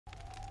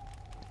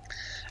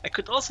I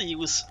could also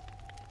use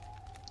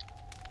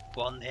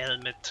one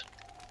helmet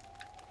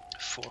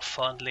for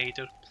fun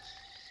later.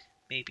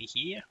 Maybe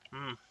here?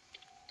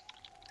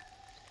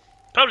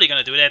 Probably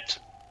gonna do that.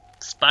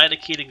 Spider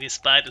killing these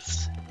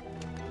spiders.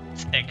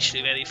 It's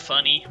actually very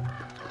funny.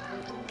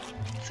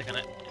 So I'm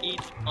gonna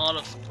eat all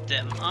of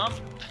them up.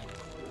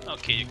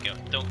 Okay, you go.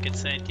 Don't get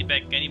sanity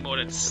back anymore.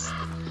 That's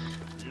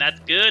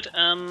not good.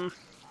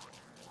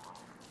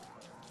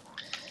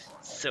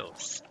 So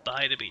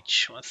Spider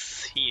Beach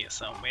was here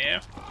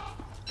somewhere.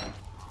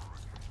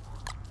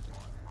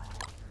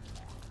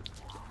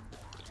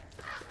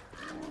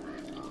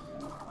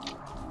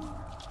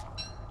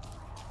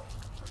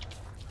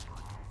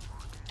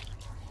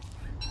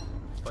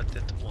 But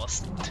that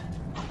wasn't.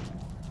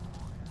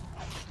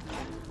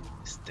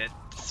 Is that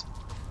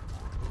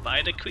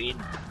Spider Queen?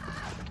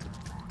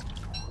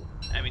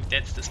 I mean,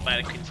 that's the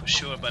Spider Queen for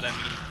sure, but I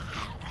mean,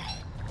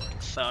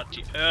 thought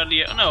you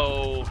earlier. Oh,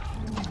 no,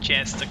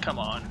 Chester, come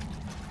on.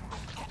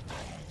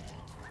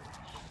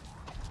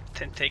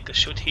 Tentacle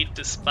should hit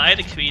the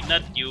Spider Queen,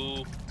 not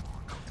you.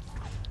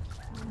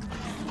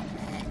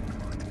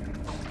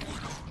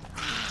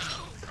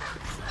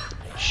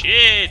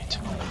 Shit!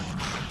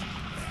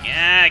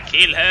 Yeah,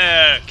 kill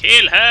her!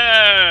 Kill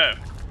her!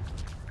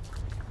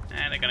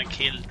 And I'm gonna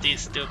kill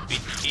this stupid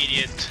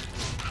idiot.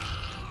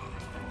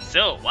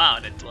 So, wow,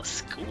 that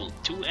was cool.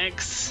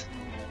 2x.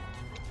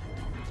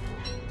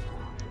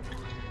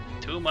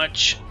 Too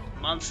much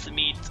monster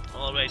meat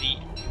already.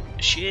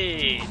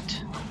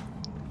 Shit.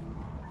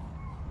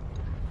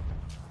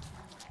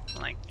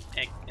 Like,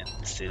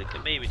 and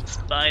silicon maybe the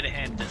spider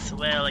hand as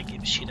well. I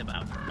give a shit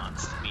about the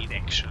monster meat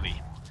actually.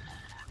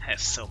 I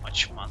have so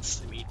much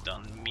monster meat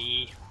on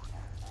me.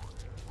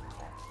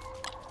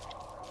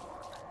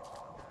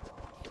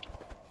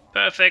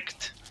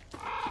 Perfect.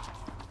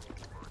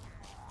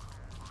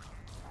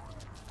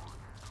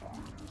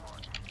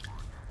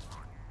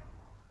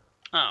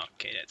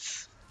 Okay,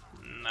 that's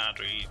not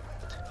really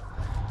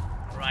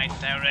right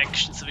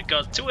direction. So we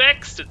got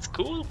 2x, that's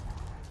cool.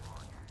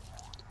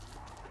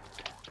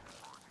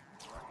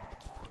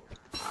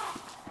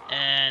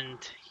 And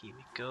here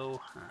we go.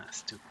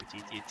 Stupid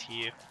idiot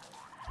here.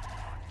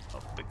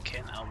 Hope we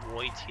can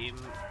avoid him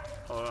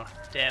or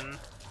them.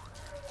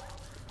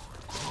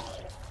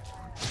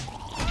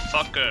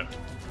 Fucker.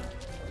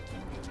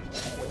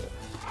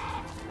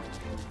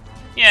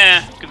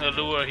 Yeah, gonna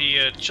lure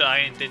here a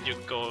giant and you're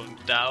going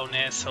down,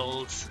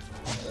 assholes.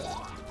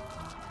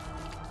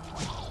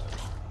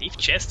 Leave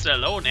Chester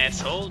alone,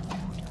 asshole.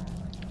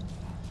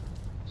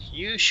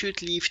 You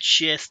should leave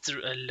Chester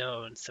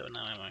alone. So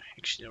now I'm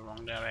actually the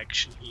wrong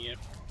direction here.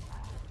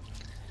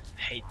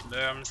 Hate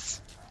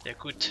worms. They're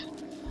good.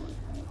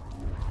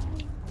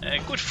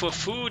 Good for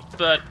food,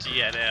 but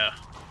yeah, they're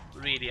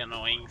really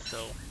annoying.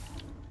 So.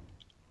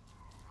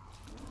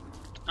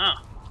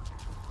 Ah.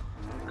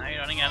 Now you're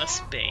running out of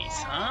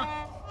space, huh?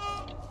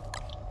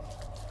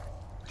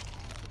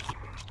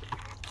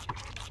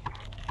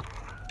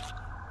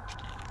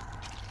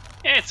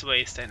 Yeah, it's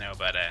waste, I know,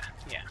 but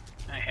yeah,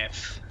 I have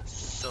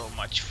so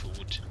much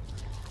food.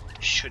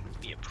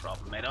 Shouldn't be a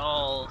problem at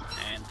all,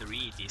 and the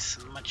reed is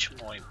much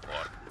more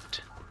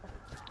important.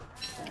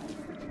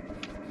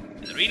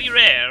 It's really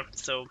rare,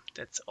 so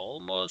that's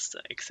almost,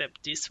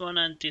 except this one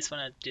and this one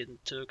I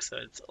didn't took, so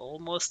it's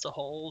almost a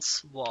whole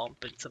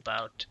swamp. It's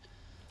about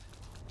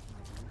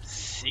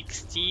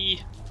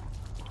 60.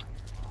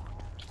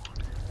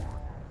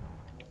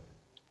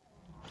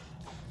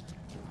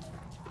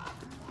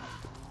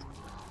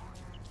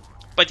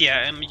 But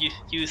yeah, I'm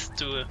used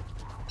to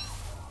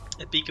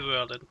a bigger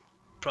world, and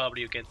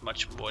probably you get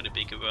much more in a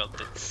bigger world.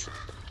 That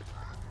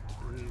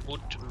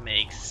would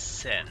make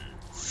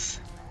sense.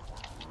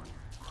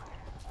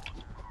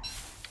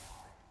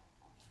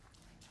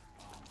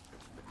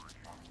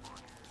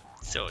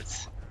 So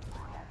it's.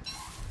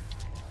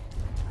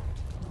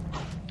 I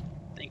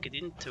think I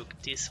didn't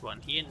took this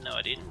one here. No,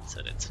 I didn't.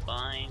 So that's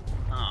fine.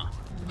 Ah,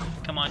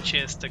 come on,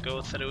 Chester,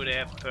 go through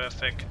there.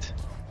 Perfect.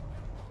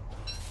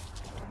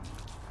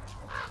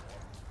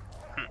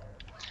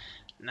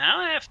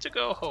 Now I have to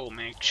go home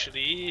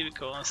actually,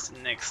 because the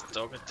next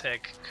dog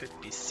attack could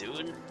be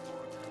soon.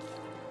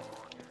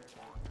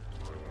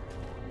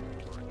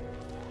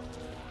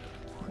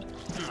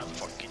 Oh,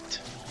 fuck it.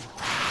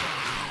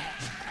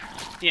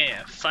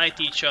 Yeah,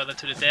 fight each other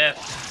to the death.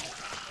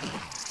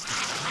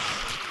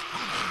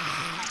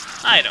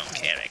 I don't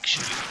care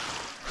actually.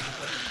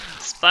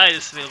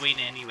 Spiders will win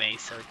anyway,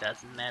 so it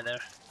doesn't matter.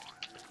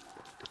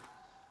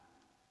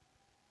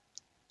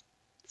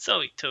 So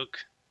we took...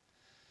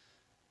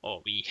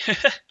 Or we...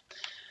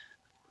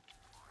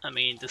 I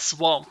mean, the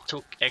swamp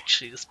took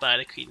actually the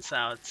spider queens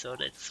out, so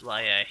that's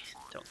why I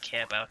don't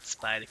care about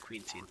spider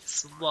queens in the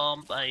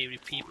swamp. I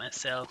repeat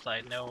myself,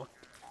 I know,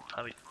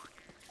 probably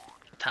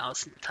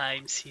 1,000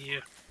 times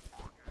here.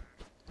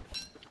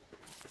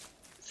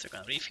 So I'm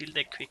gonna refill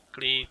that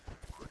quickly.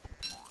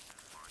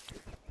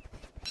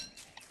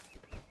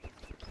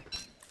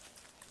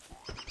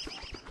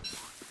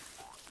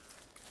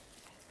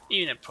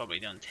 Even I probably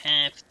don't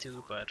have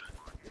to, but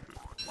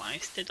Why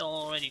is that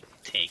already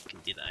taken?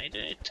 Did I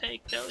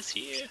take those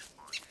here?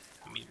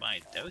 I mean,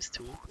 why those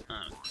two?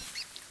 I'm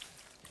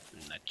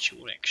not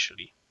sure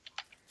actually.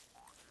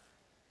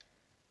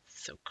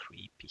 So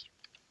creepy.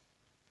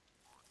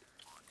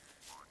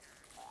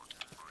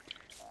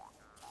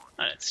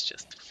 Oh, that's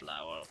just a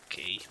flower,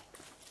 okay.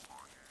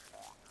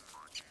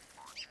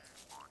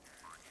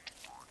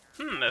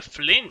 A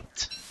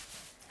flint.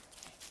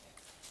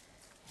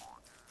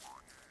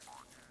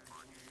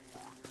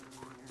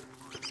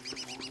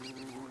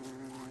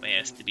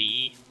 Where's the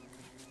bee?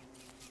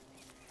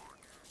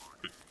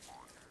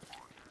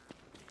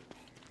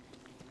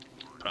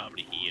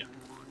 Probably here.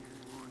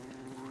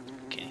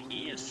 Okay,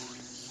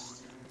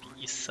 here's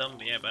bees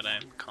somewhere, but I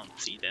can't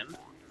see them.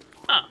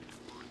 Ah,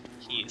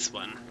 here's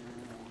one.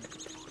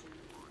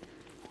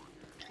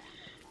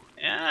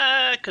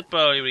 Yeah, I could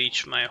probably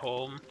reach my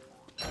home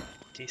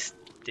this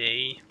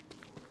day.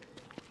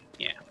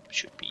 Yeah,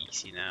 should be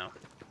easy now.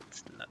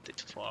 It's not that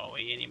far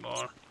away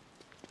anymore.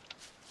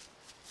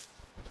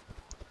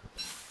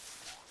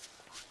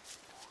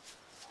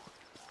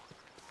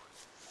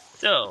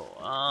 So,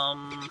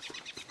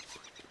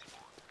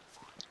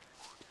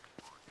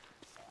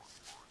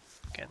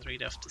 get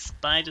rid of the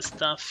spider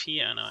stuff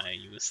here. I know I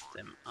used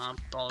them up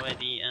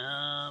already.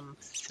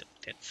 So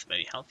that's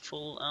very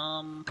helpful.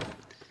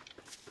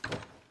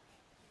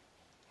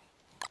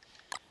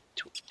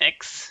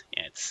 2x.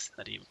 Yeah, it's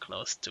not even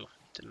close to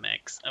the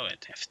max. Oh,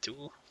 I'd have 2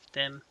 of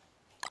them.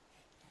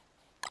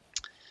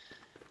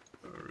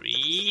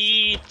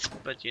 Read,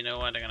 but you know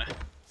what? I'm gonna.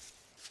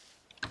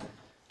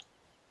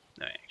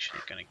 No, actually,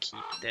 I'm gonna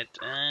keep that,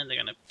 and I'm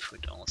gonna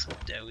put also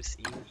those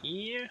in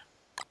here.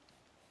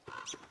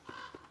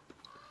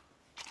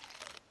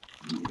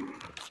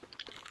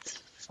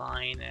 It's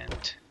fine,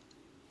 and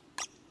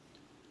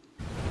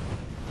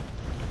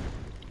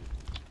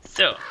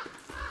so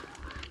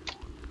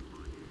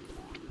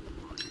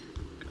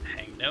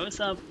hang those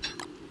up.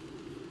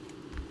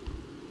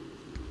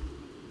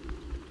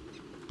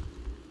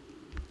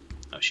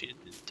 Oh, she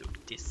didn't do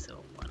this,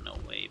 so one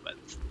away, but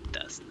it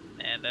doesn't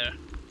matter.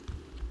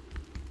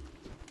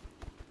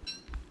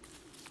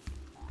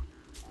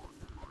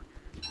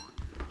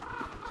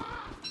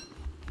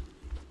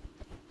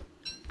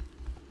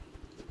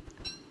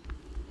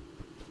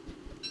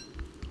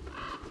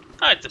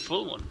 Oh, it's a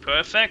full moon,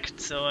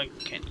 perfect, so I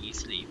can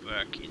easily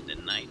work in the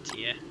night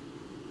here.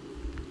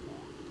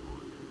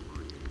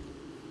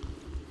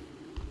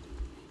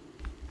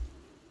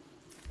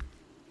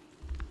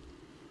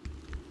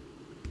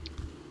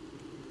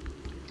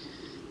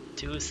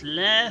 Two's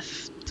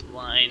left,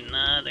 why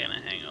not? I'm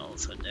gonna hang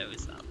also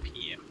those up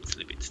here. It's a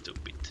little bit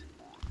stupid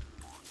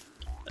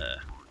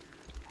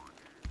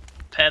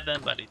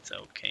pattern, but it's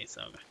okay,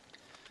 so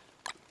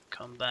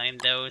combine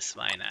those,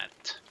 why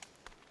not?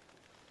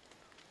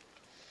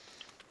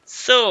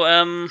 So,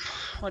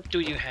 what do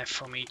you have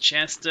for me,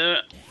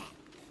 Chester?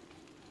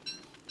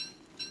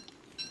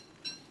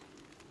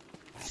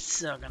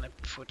 So I'm gonna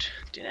put,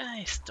 did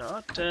I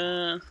start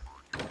a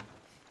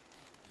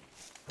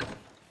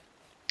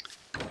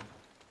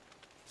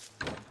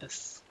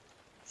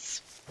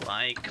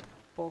spike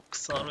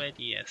box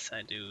already? Yes,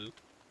 I do.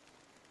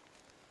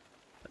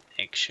 But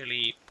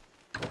actually,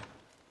 I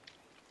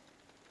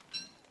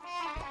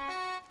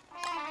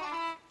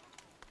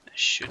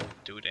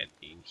shouldn't do that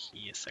in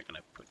here, so I'm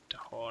gonna put the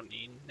horn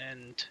in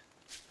and...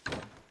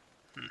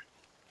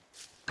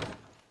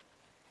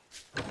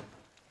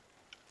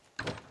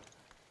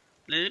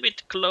 A little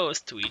bit close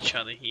to each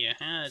other here,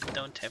 huh? I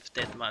don't have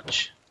that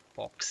much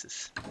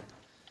boxes.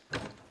 I'm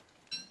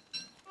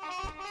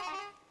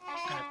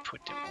gonna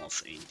put them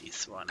also in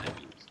this one. I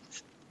mean,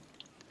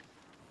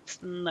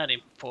 it's not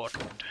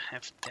important to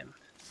have them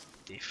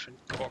different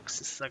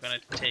boxes. So I'm gonna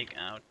take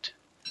out...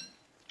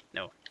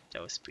 No,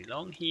 those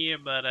belong here,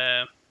 but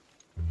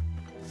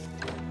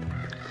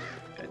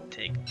gonna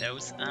take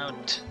those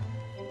out.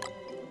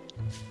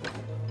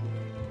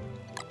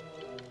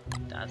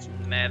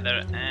 Doesn't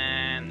matter,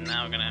 and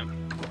now I'm gonna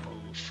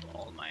move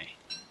all my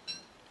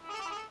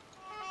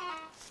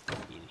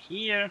in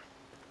here.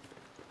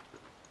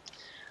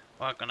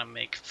 We're gonna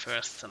make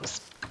first some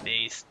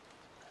space,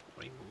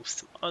 remove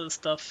some other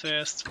stuff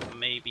first,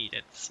 maybe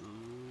that's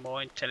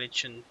more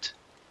intelligent.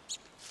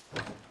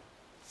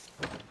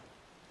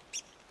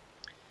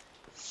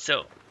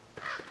 So,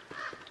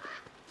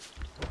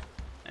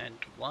 and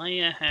why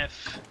I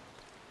have...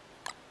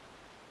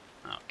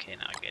 Okay,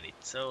 now I get it.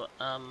 So,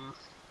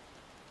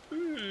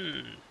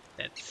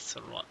 that's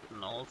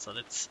rotten also.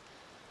 That's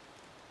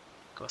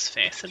goes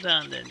faster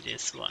than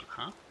this one,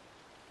 huh?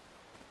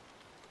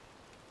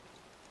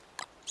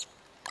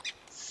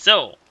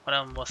 So what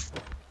I was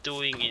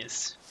doing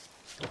is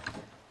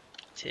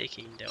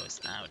taking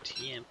those out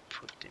here and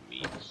put them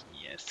in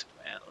here as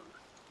well.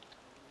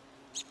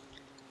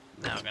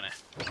 Now I'm gonna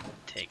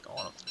take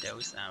all of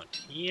those out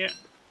here,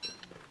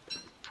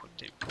 put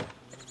them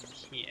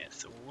here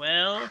as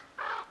well.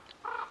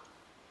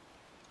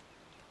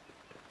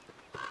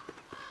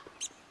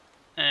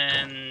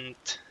 And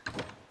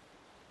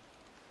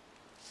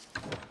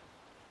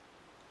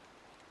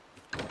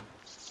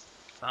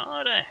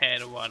thought I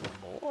had one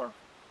more.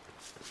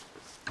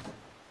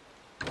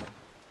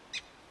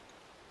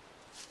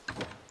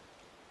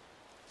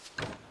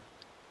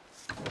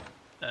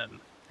 Am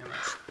I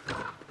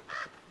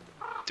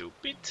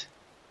stupid?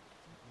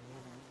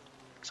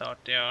 Thought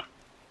there are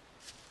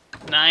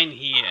 9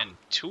 here and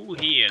 2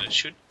 here. It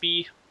should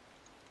be.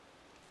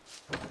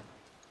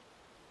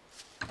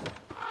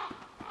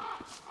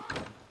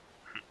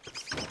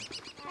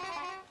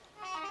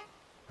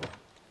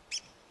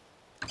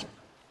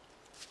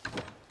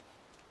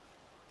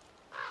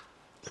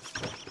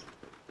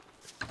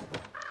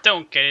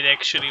 Don't get it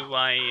actually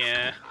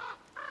why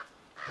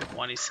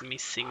one is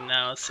missing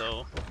now,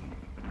 so.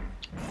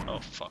 Oh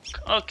fuck.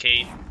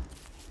 Okay.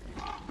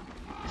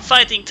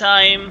 Fighting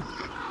time!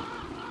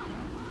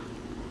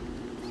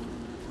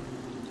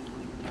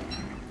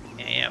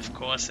 Yeah, of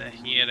course I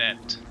hear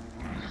that.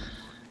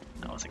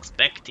 I was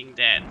expecting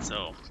that,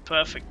 so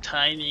perfect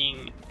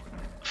timing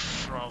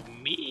from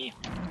me.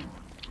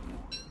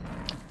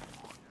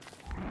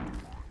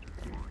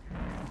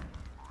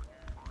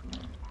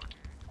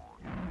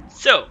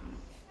 So,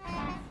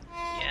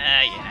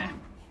 yeah.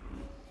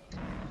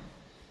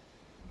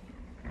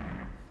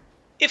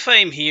 If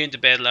I'm here in the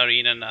battle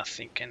arena,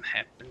 nothing can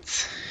happen.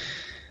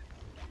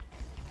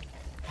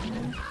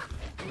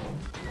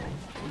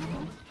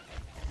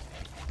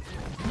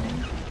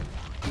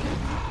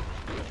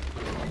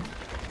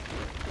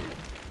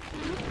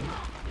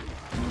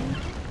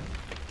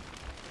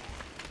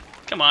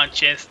 Come on,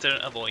 Chester,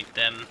 avoid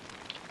them.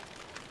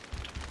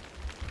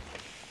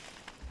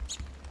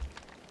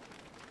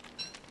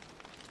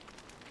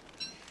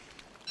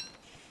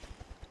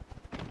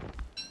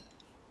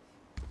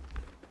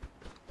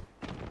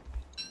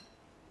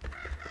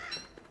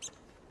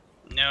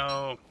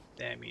 No,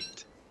 damn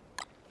it.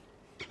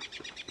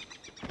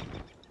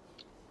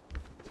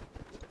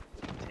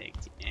 Take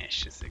the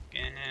ashes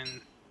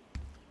again.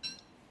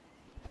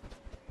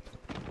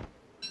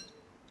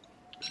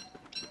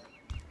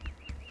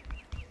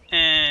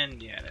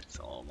 And yeah, that's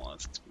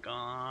almost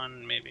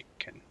gone. Maybe I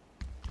can.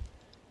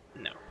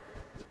 No.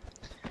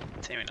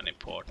 Semi not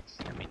important.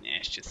 I mean,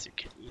 ashes, you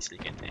can easily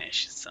get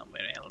ashes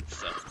somewhere else,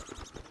 so.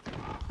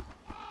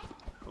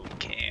 Who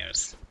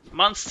cares?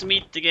 Monster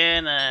meat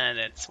again,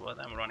 that's what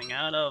I'm running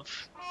out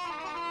of.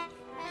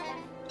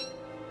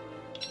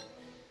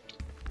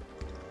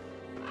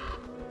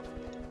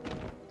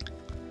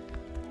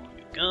 Here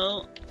we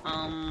go.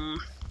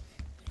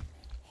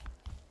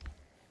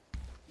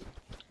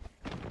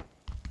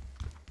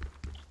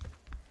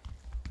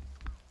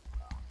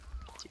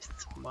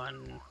 Just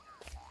one.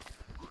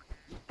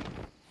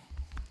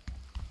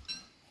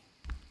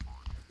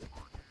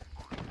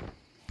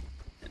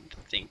 And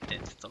I think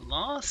that's the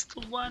last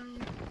one.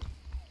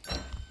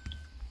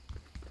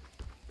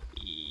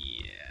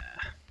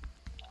 Yeah.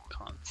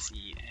 Can't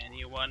see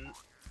anyone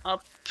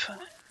up.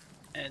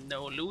 And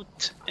no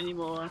loot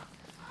anymore.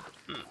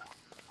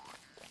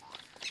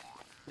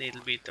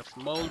 Little bit of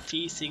mole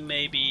teasing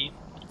maybe.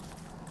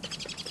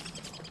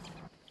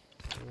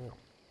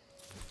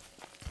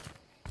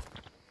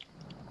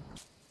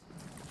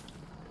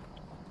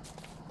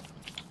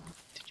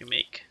 Did you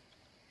make?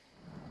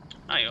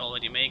 I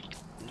already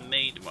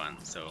made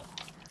one, so.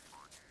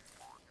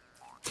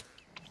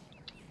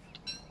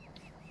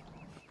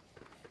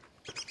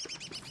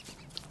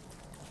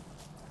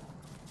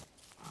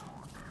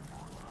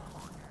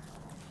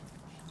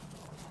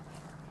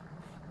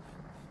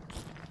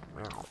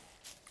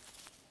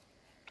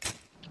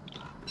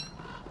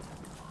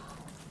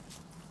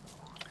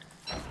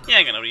 Yeah,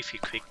 I'm gonna refill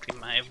quickly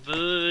my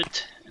wood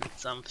and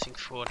something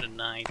for the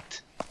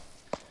night.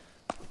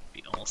 Would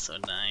be also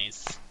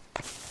nice.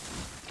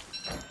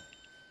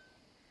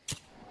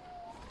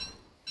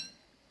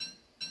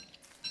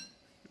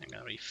 I'm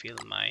gonna refill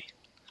my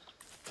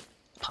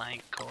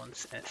pine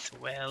cones as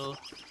well.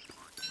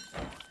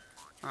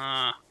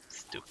 Ah,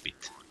 stupid.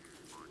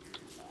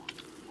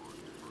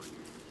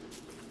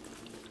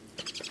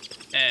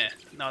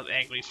 Not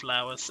angry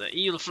flowers,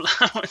 eel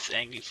flowers,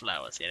 angry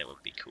flowers, yeah, that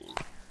would be cool.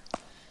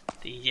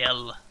 They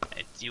yell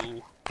at you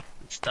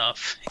and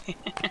stuff.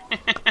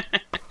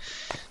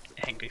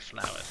 Angry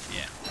flowers,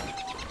 yeah.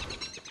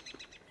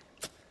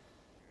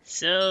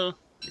 So,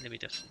 a little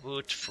bit of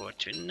wood for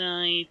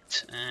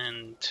tonight,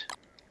 and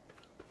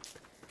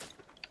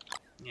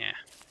yeah.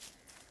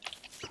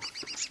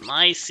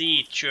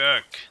 Slicey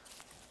jerk.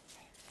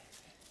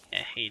 I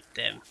hate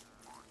them.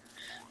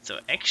 So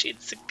actually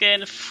it's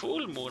again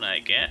full moon, I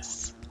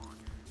guess.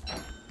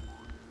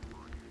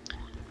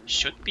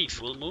 Should be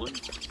full moon.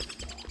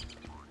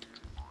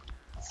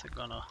 So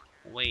gonna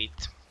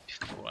wait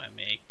before I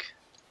make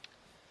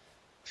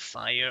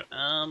fire.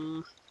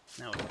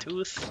 No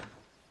tooth.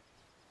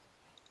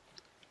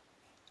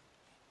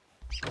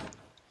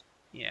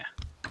 Yeah,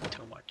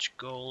 too much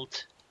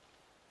gold.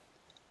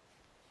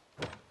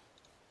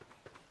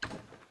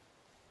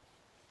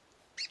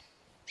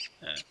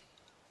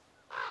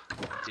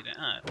 Did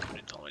I put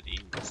it already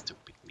in?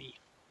 Stupid me.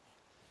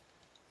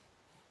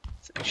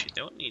 So actually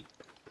don't need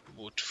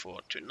wood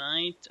for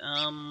tonight.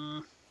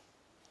 Gonna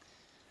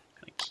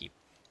keep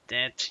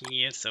that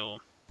here, so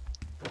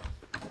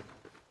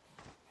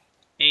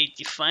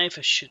 85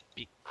 I should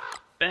be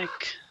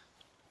back.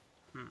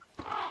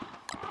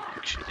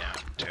 Actually they are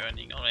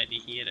turning already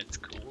here, that's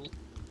cool.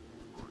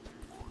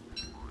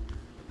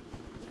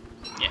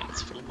 Yeah,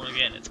 it's full moon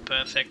again, it's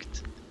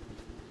perfect.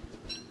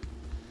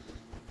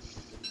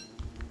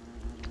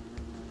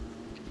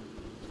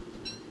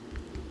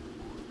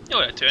 Oh,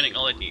 they're turning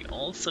already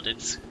also,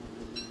 that's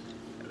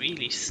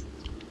really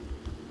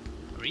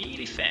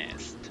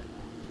fast.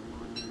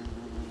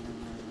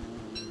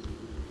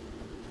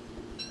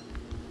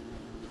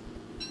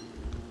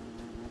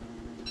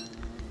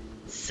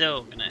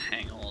 So, gonna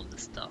hang all the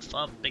stuff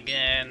up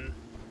again.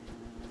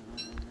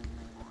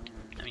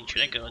 I mean,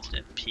 should I go to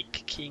the Pig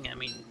King? I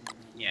mean,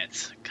 yeah,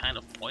 it's kind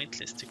of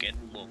pointless to get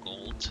more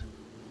gold.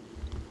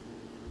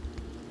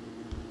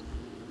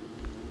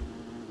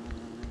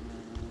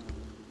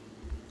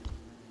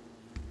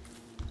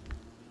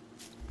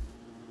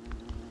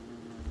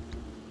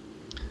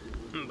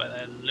 But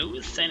I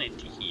lose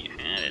sanity here,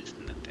 huh? That's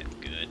not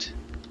that good.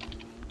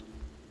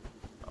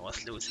 I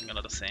was losing a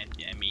lot of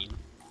sanity, I mean.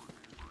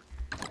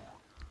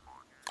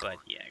 But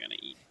yeah, I'm gonna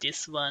eat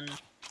this one.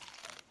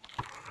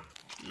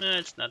 No,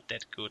 it's not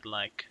that good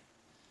like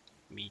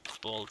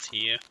meatballs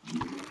here.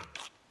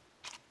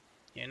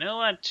 You know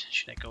what?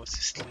 Should I go to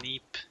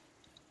sleep?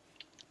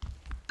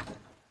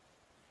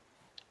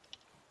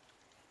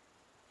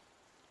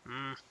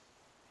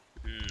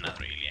 Not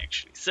really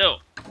actually.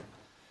 So,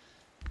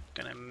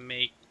 gonna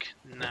make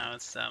now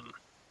some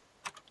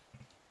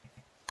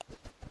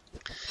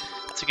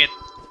to get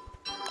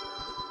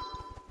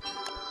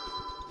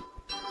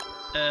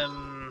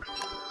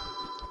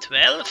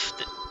 12.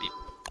 That would be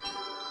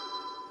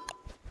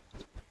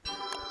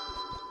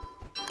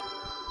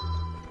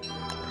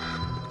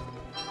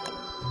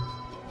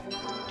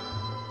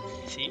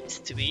seems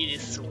to be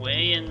this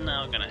way, and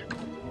now I'm gonna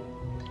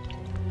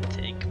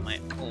take my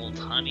old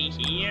honey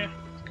here,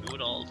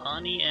 good old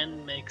honey,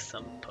 and make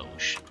some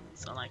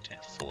potions. I like to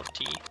have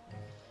 40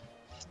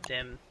 of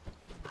them.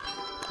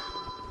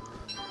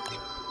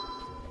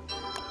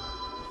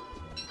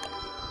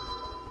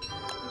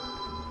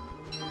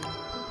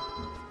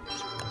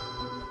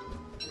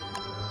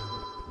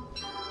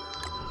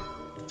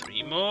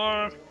 Three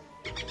more.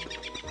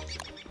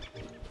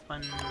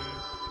 1,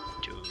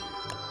 2,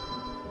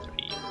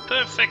 3.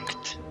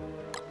 Perfect.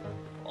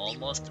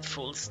 Almost a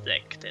full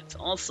stack. That's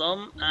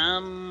awesome.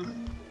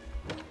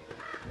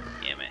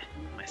 Yeah,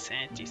 my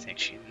sanity is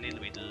actually a little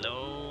bit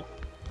low.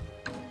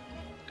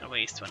 Gonna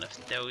waste one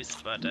of those,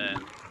 but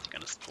it's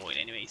gonna spoil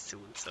anyway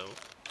soon, so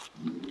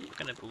I'm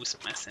gonna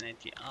boost my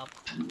sanity up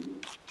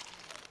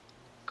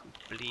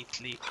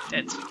completely.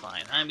 That's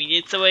fine. I mean,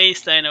 it's a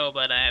waste, I know,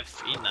 but I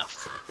have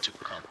enough to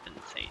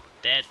compensate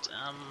that.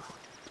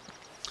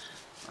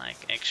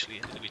 Like actually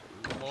a little bit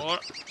more.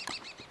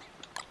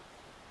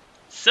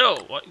 So,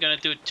 what we're gonna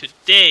do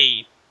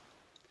today,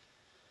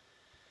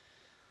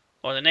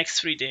 or the next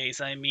 3 days,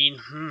 I mean,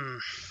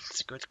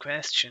 it's a good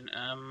question.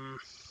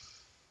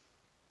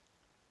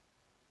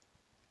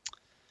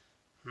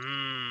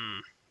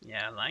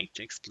 Yeah, I like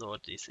to explore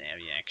this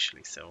area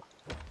actually, so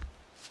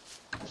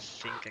I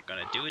think I'm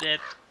gonna do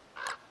that.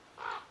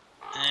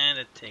 And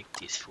I take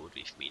this food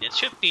with me. That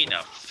should be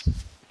enough.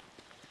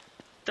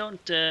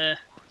 Don't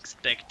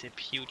expect a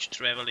huge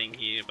traveling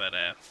here, but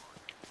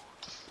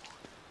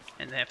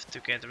and I have to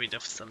get rid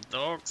of some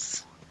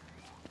dogs.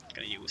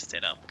 Gonna use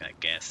that up, I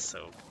guess,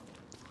 so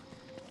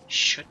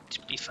should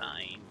be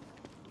fine.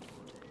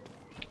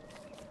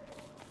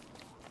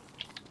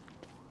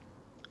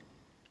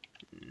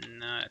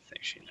 No, it's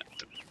actually not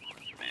the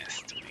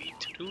best way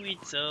to do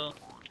it, so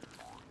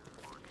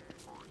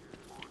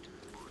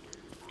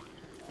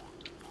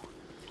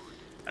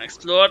I'll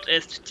explore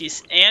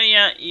this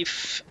area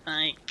if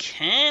I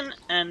can,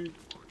 and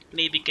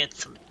maybe get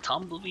some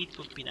tumbleweed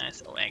would be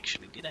nice. Oh,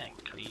 actually, did I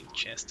clean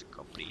chest to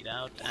complete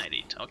out? I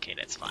did. Okay,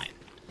 that's fine.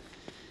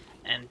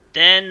 And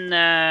then,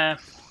 yeah,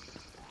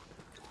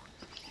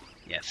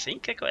 I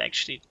think I could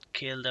actually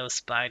kill those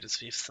spiders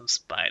with some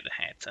spider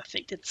heads. I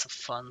think that's a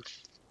fun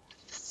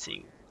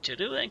thing to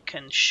do. I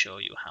can show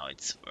you how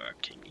it's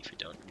working if you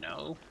don't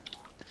know.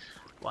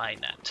 Why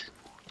not?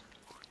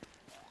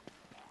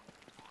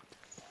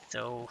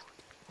 So,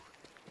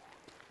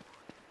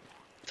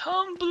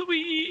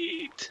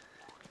 tumbleweed!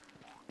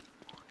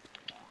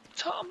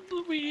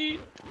 Tumbleweed!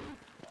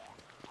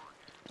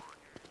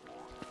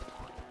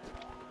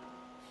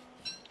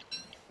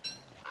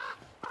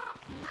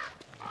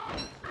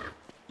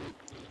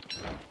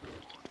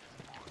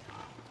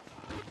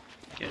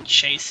 You're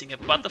chasing a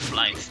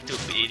butterfly,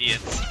 stupid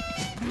idiots.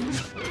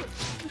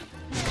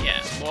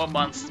 Yeah, more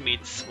monster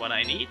meat's what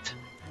I need.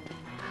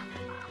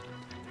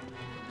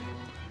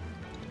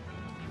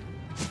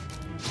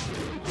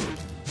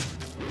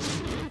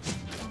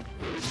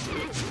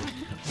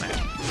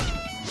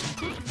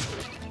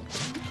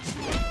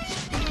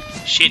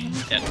 Shit,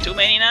 there are too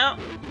many now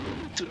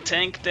to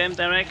tank them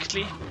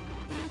directly.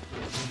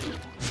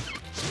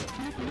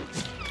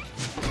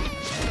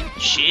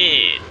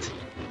 Shit.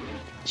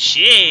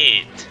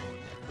 Shit.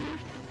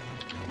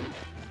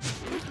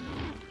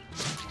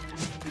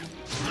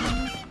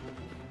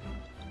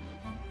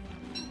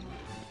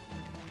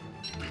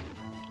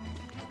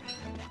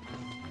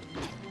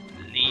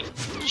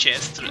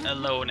 Chester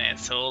alone,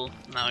 asshole.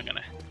 Now I'm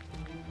gonna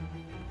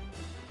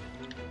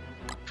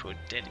put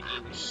that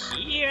in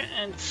here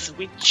and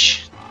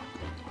switch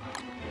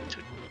to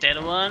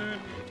that one.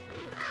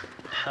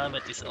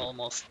 Helmet is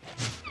almost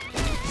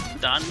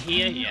done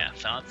here. Yeah, I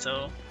thought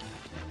so.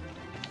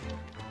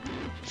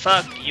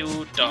 Fuck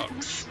you,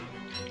 dogs.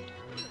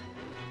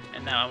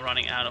 And now I'm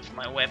running out of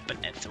my weapon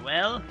as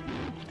well.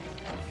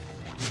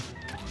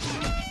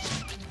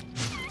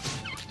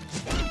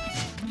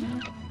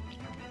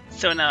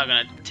 So now I'm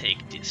gonna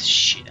take this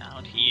shit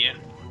out here.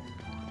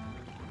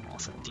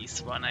 Also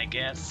this one, I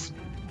guess.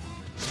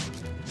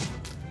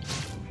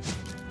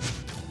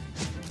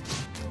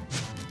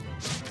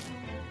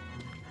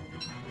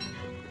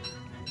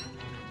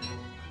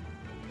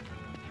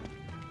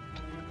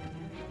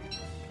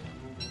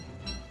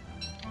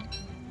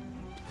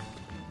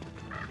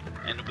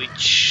 And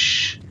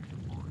which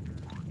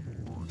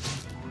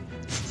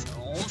is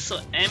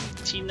also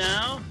empty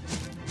now.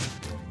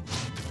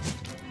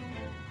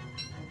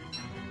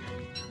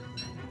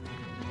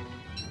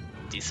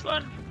 This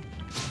one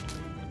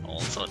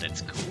also,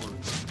 that's cool.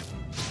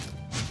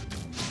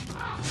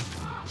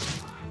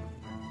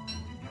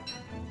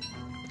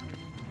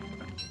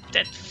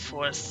 That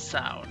for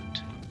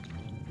sound.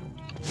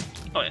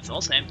 Oh, it's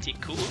also empty,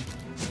 cool.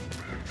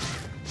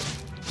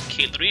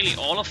 Killed really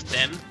all of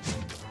them.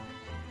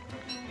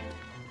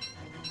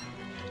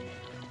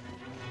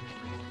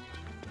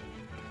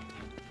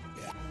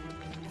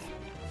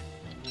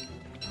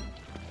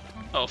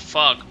 Oh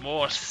fuck,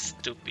 more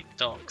stupid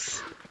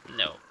dogs.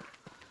 No.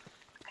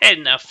 Had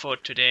enough for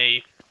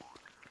today.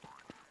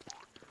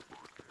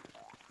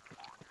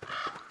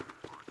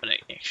 But I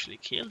actually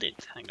killed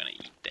it. I'm gonna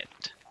eat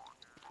that.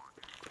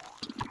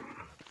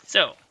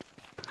 So,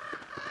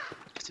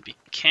 have to be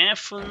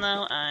careful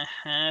now. I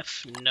have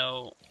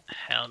no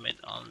helmet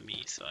on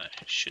me, so I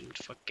shouldn't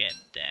forget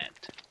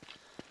that.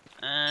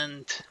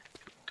 And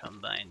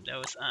combine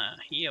those. Ah,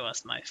 here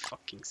was my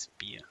fucking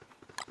spear.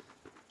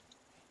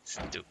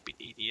 Stupid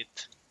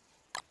idiot.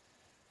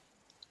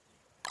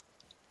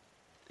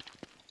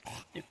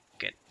 You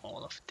get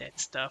all of that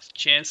stuff,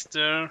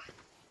 Chester.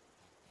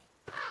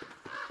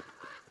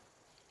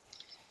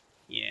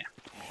 Yeah.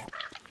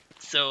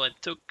 So I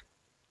took,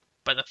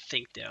 but I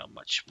think there are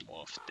much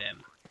more of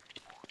them.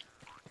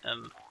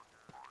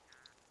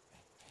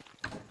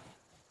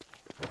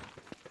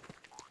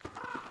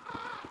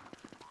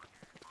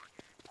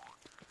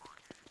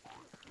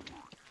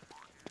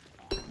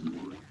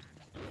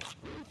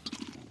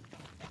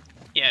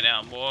 Yeah, there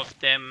are more of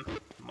them,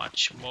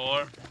 much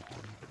more.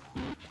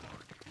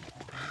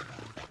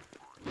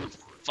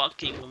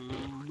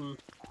 Fucking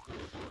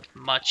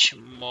much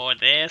more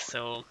there,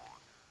 so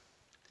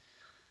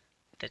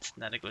that's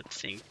not a good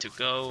thing to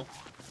go.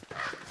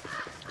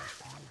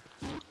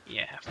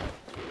 Yeah,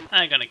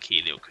 I'm gonna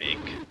kill you quick.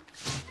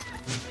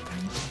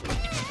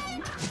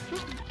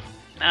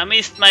 I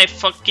missed my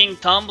fucking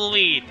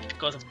tumbleweed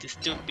because of this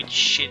stupid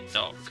shit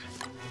dog.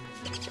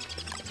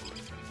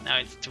 Now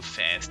it's too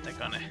fast.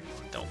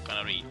 Don't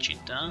gonna reach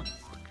it, huh?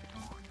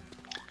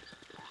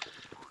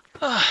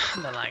 Oh,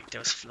 I like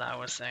those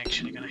flowers.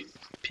 Actually, gonna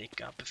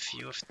pick up a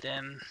few of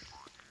them.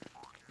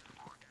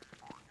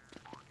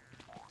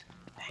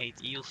 I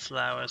hate eel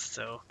flowers,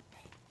 so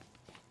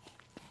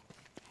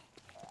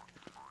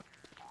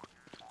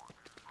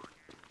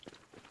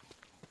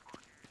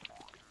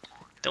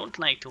don't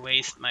like to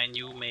waste my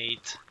new made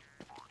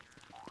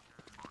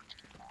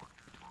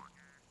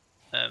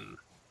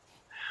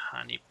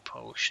honey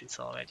potions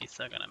already,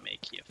 so I'm gonna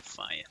make here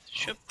 5.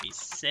 Should be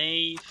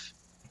safe.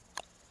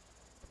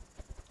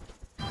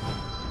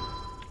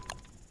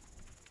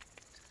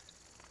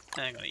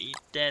 I'm gonna eat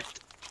that,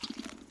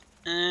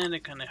 and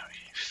I'm gonna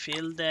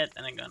fill that,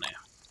 and I'm gonna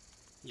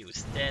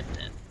use that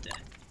and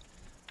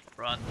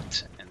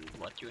rot. And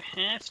what you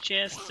have,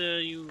 Chester,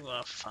 you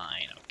are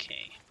fine.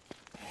 Okay.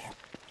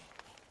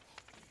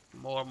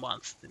 More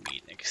monster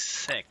meat,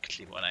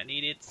 exactly what I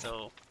needed.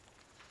 So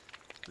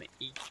I'm gonna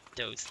eat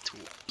those 2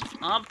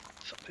 up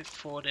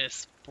before they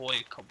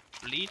spoil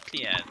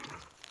completely. And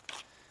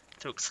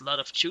took a lot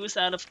of juice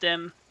out of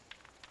them.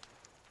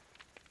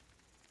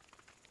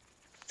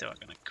 So I'm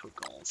gonna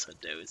cook also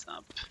those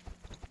up.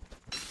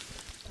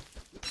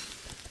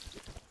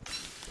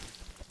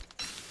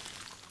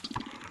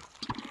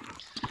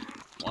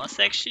 Was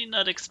actually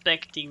not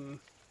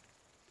expecting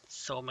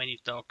so many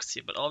dogs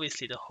here, but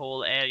obviously the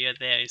whole area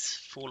there is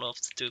full of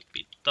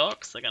stupid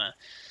dogs. I'm gonna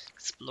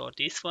explore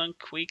this one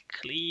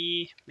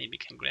quickly. Maybe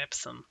can grab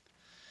some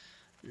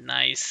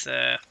nice,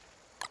 can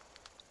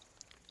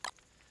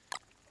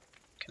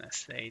I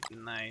say,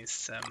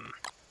 nice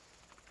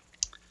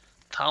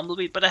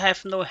tumbleweed, but I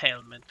have no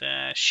helmet.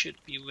 I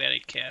should be very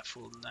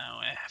careful now.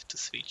 I have to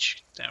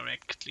switch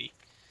directly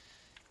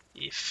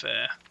if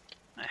I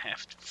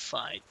have to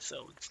fight,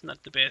 so it's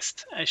not the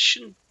best. I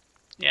shouldn't.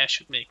 Yeah, I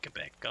should make a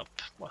backup.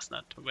 Was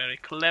not very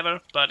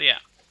clever, but yeah.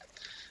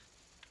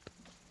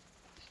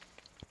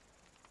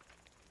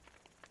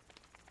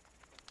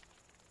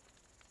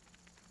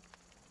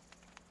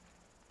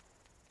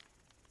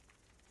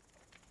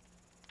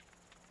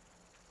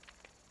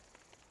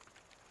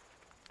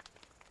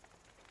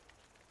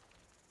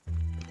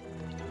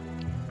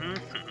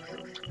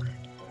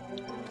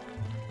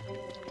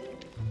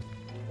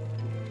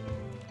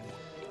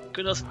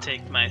 could also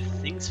take my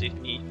things with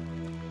me.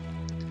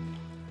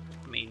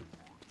 I mean,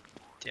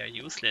 they are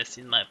useless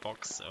in my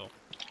box, so...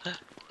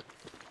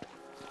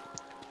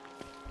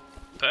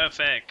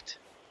 Perfect!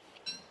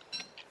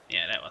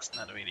 Yeah, that was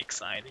not really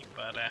exciting,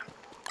 but I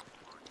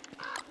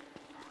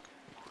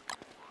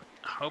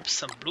hope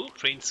some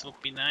blueprints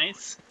would be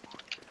nice.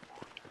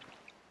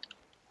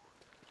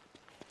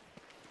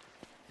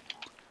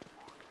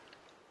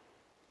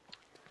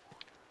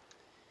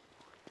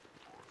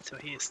 So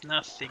here's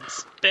nothing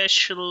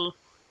special.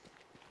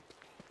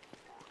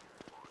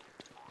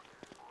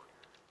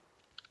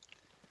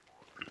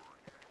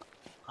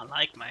 I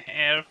like my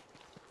hair.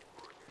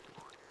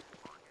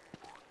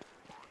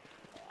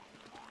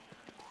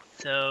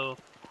 So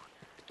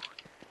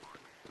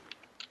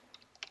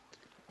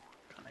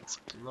gonna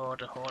explore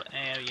the whole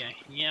area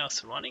here. I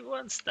was running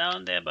once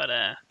down there, but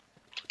I'm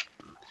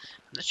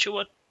not sure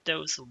what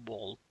those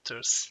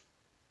Walters.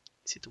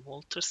 Is it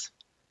Walters?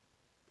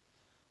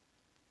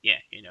 Yeah,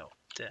 you know,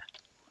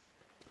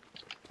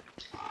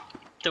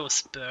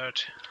 those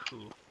birds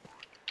who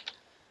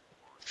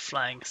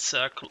flying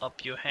circle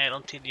up your head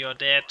until you're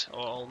dead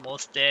or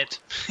almost dead.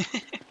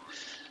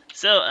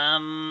 So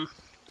I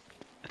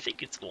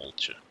think it's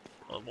vulture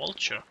or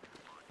vulture.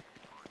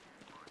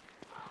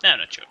 No, I'm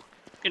not sure.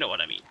 You know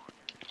what I mean.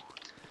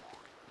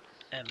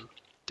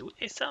 Do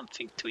they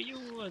something to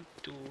you, or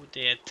do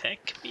they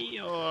attack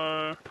me,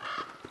 or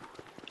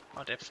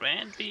are they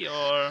friendly,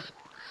 or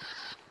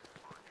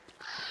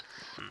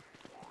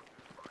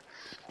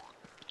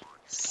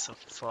so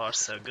far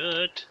so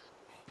good.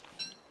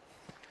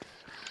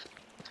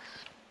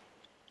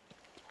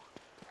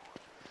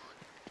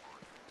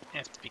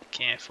 Have to be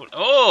careful.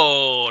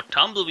 Oh,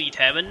 Tumbleweed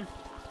Heaven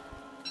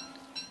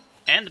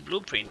and the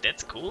blueprint,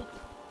 that's cool.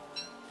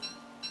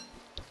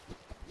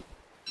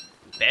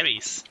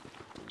 Berries.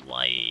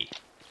 Why?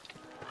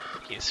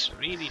 Here's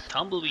really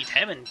Tumbleweed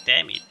Heaven,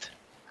 damn it.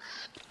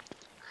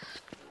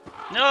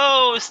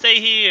 No, stay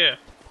here.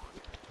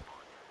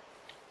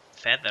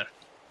 Feather.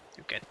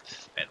 You get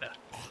feather.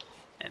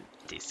 And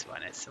this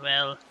one as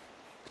well.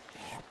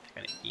 I'm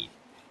gonna eat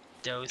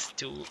those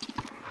two.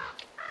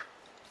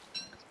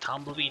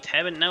 Tumbleweed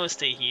Heaven, now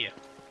stay here.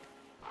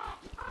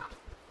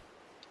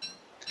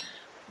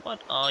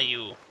 What are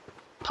you?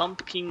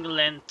 Pumpkin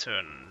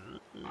Lantern.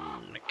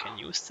 I can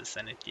use the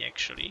sanity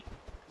actually.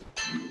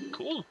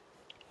 Cool.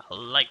 I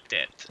like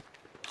that.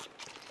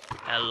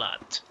 A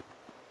lot.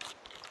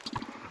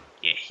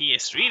 Yeah, he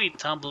is really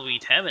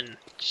Tumbleweed Heaven.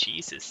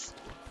 Jesus.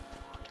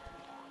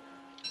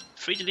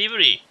 Free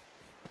delivery.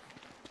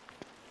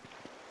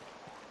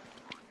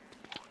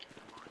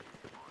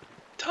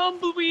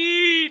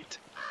 Tumbleweed!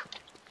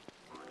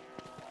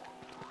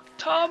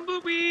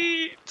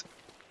 Tumbleweed!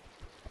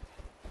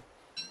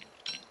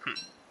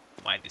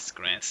 Why this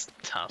grass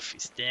stuff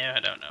is there, I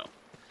don't know.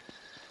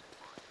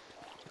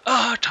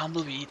 Oh,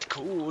 Tumbleweed,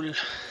 cool.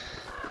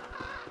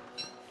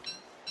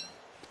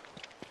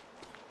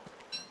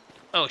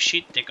 Oh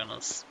shit, they're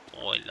gonna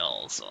spoil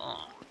also.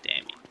 Oh,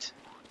 damn it.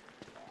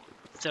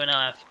 So now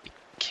I have to be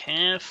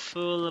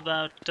careful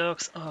about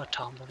dogs. Oh,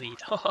 Tumbleweed.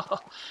 Oh,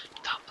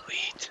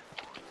 Tumbleweed.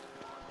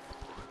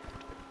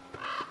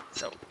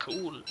 So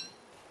cool.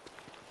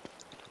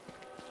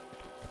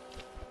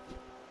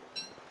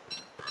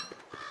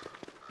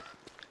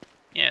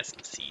 Yeah,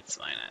 some seeds,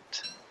 why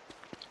not?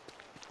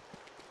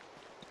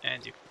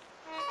 And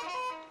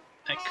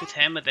I could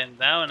hammer them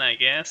down, I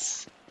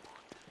guess.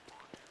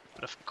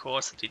 But of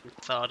course I didn't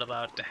thought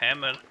about the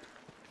hammer.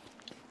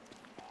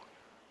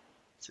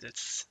 So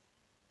that's...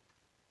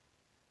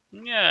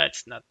 yeah,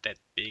 it's not that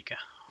big. I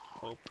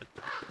hope I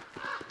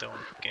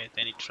don't get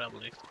any trouble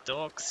with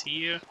dogs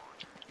here.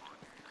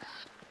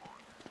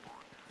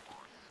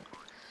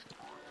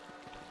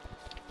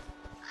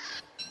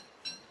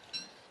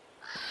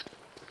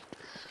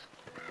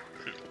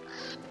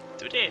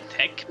 Do they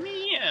attack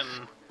me?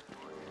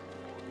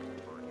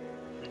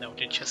 No,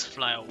 they just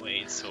fly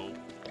away, so...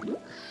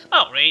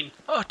 oh, rain!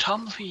 Oh,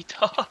 Tumbleweed!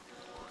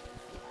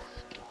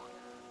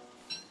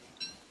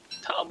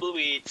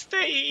 Tumbleweed,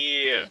 stay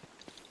here!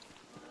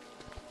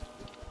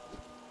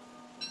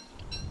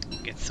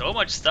 Get so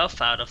much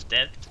stuff out of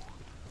that.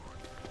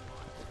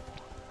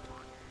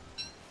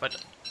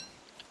 But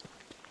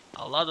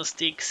a lot of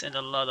sticks and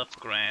a lot of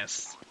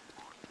grass.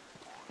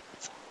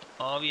 It's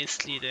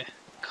obviously the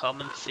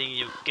common thing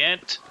you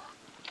get.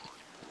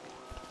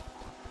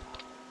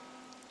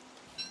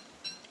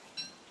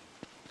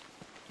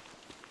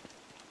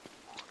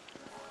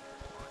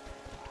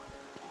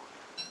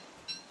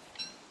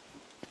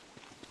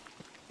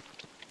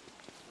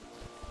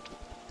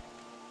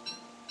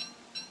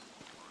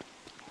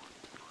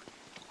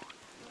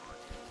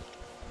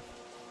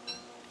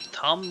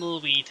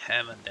 Tumbleweed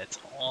Heaven, that's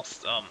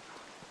awesome.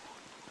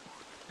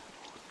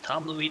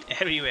 Tumbleweed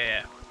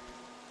everywhere.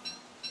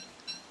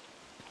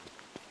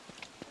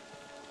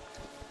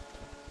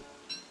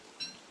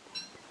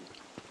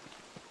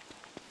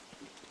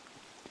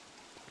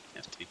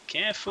 Have to be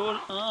careful.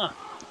 Ah,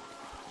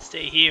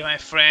 stay here, my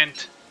friend.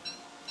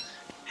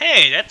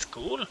 Hey, that's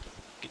cool.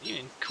 Get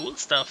even cool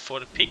stuff for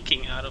the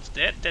picking out of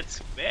that. That's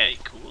very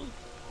cool.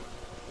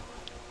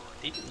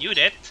 Didn't knew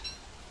that.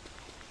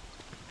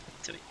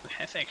 So you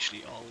have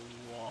actually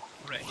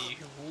already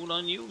wool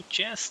on you,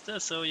 Chester,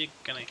 so you're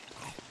gonna...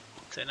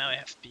 So now I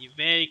have to be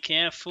very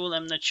careful.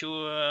 I'm not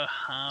sure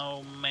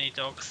how many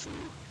dogs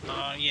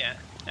are... Yeah,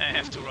 I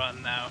have to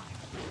run now.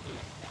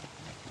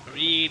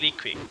 Really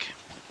quick.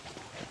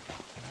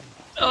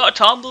 Oh,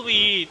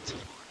 Tumbleweed!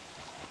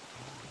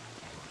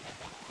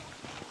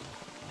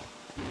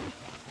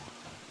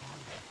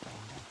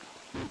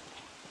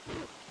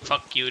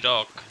 Fuck you,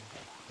 dog.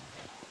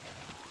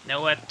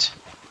 Know what?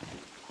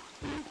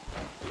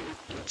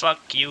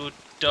 Fuck you,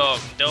 dog.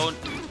 Don't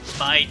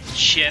fight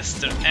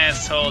Chester,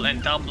 asshole,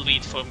 and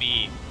Tumbleweed for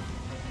me.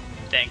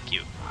 Thank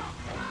you.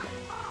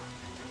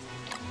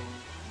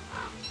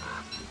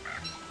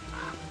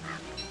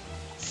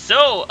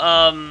 So,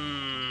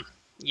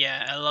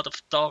 yeah, a lot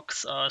of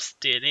dogs are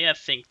still here. I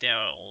think they're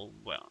all,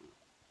 well,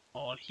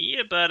 all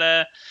here,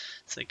 but,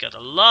 so I got a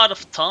lot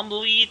of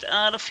Tumbleweed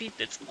out of it.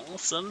 That's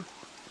awesome.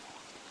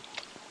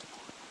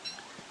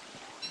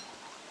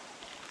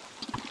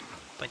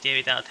 But yeah,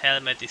 without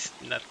helmet is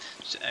not...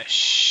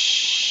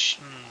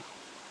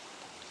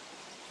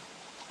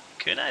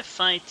 Could I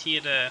fight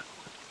here the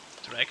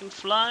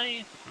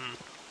dragonfly?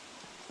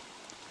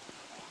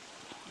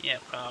 Yeah,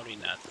 probably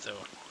not, so...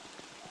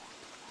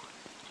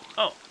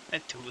 Oh, a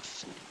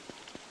tooth.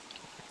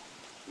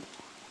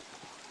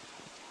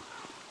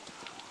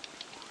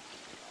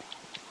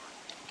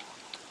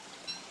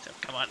 So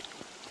come on,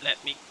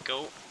 let me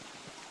go.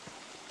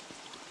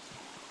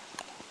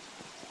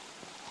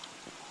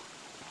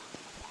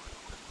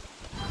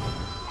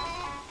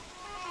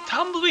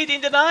 Tumbleweed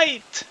in the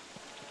night!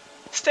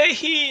 Stay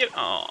here!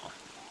 Oh.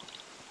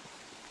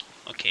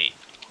 Okay.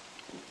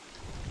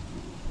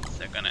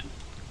 So I'm gonna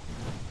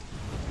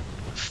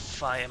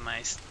fire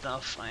my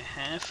stuff I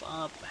have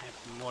up. I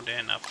have more than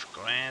enough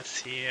grass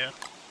here.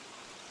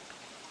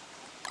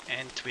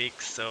 And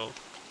twigs, so...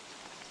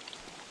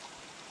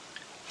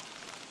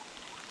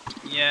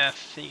 Yeah, I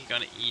think I'm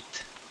gonna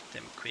eat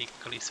them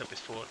quickly, so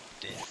before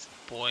they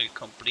spoil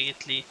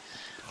completely.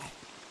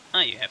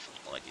 Ah, you have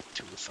already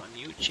tools on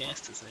you,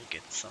 Chester, so I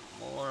get some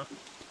more.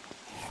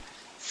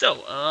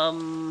 So,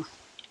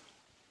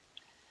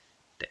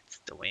 that's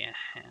the way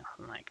I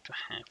like to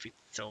have it.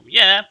 So,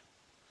 yeah.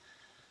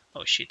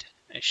 Oh shit,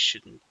 I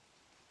shouldn't.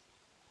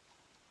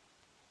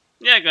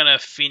 Yeah, I'm gonna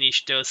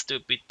finish those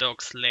stupid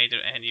dogs later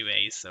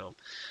anyway, so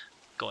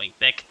going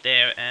back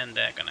there and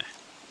gonna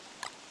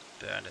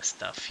burn the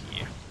stuff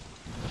here.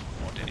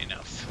 More than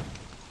enough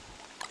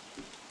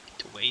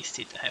to waste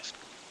it. I have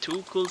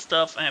 2 cool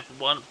stuff. I have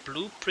 1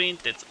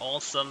 blueprint. That's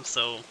awesome.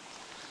 So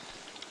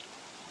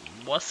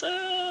was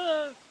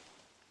a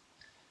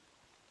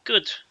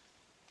good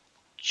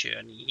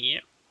journey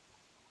here.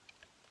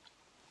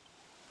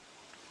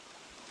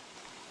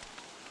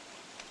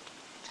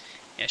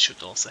 I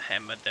should also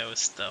hammer those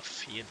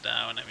stuff here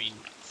down. I mean,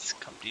 it's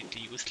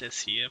completely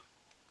useless here.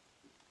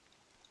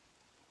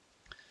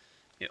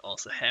 You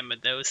also hammer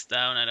those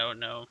down. I don't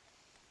know.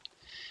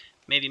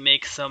 Maybe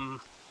make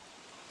some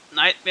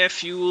nightmare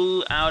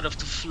fuel out of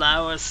the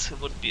flowers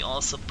would be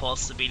also a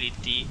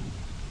possibility.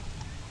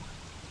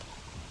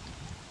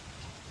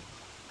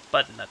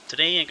 But not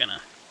today. I'm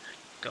gonna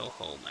go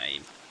home.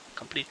 I'm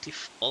completely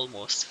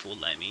almost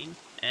full, I mean.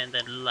 And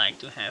I'd like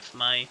to have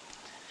my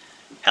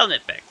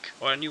helmet back.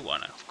 Or a new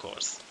one, of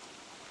course.